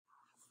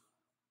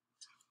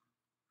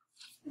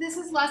This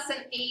is lesson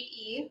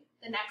 8E.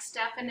 The next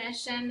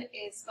definition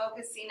is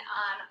focusing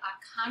on a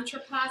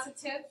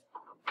contrapositive.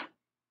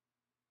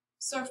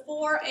 So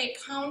for a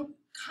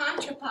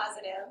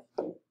contrapositive,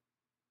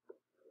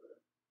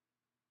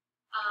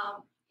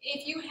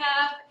 if you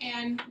have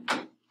an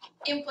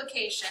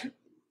implication,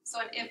 so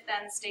an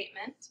if-then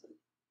statement,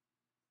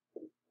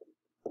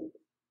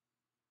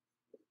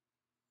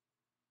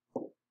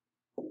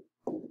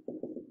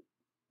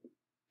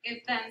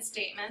 if-then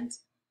statement,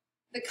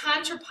 the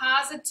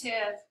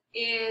contrapositive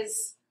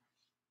is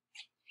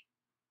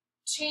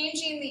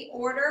changing the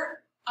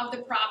order of the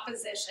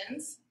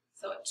propositions.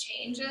 So it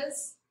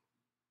changes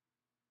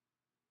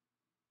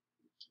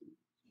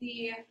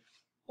the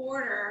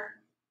order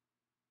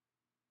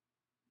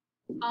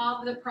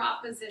of the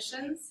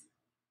propositions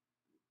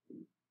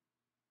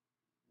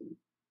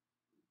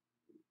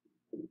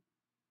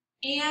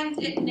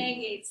and it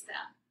negates them.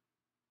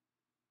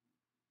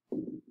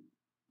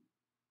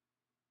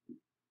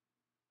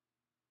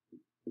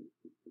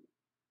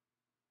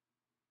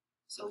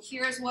 So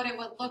here's what it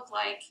would look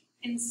like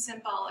in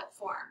symbolic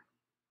form.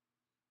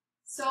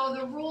 So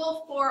the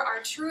rule for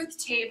our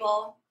truth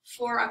table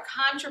for a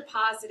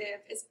contrapositive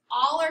is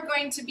all are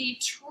going to be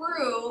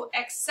true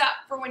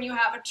except for when you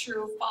have a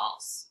true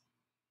false.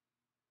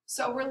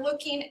 So we're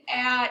looking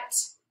at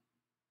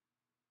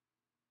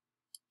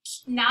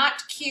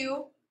not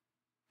Q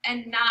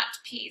and not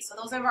P. So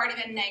those have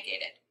already been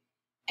negated.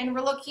 And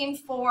we're looking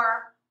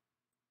for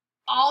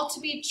all to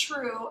be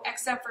true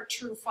except for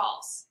true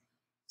false.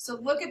 So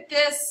look at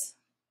this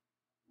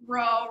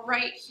row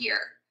right here.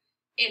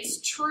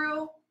 It's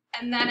true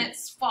and then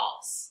it's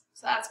false.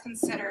 So that's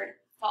considered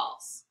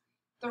false.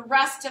 The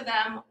rest of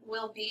them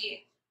will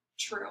be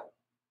true.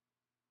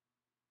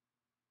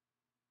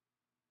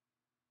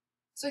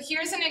 So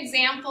here's an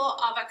example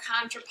of a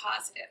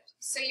contrapositive.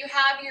 So you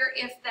have your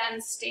if-then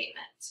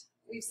statement.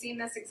 We've seen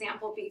this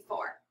example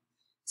before.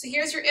 So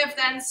here's your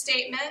if-then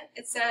statement.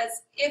 It says,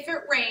 if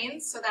it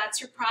rains, so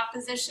that's your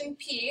proposition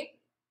P,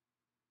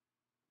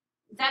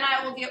 then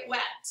I will get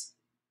wet,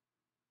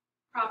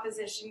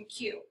 proposition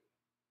Q.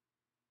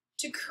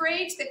 To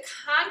create the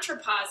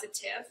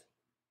contrapositive,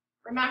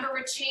 remember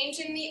we're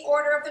changing the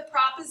order of the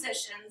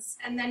propositions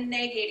and then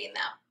negating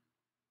them.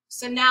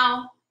 So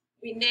now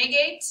we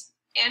negate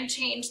and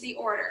change the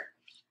order.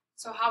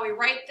 So how we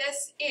write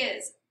this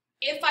is,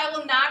 if I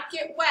will not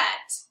get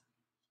wet,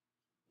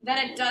 then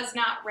it does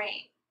not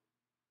rain.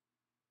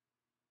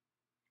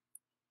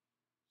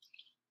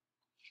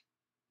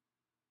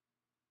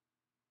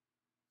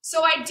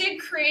 So I did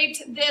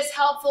create this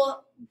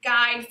helpful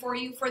guide for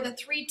you for the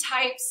three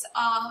types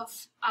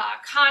of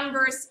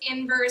converse,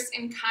 inverse,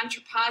 and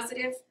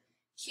contrapositive.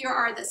 Here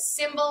are the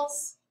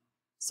symbols.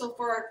 So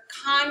for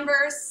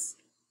converse,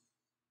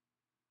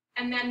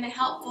 and then the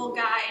helpful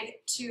guide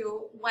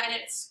to when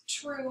it's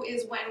true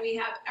is when we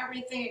have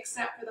everything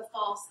except for the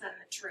false, then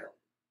the true.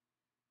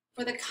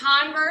 For the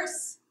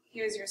converse,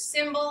 here's your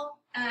symbol,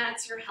 and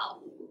that's your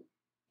help.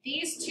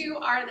 These two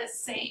are the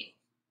same.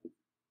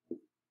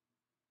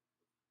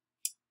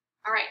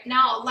 All right,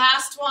 now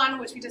last one,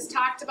 which we just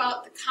talked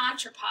about, the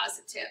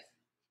contrapositive.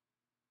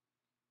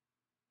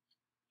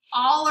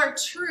 All are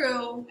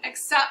true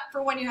except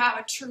for when you have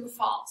a true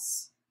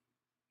false.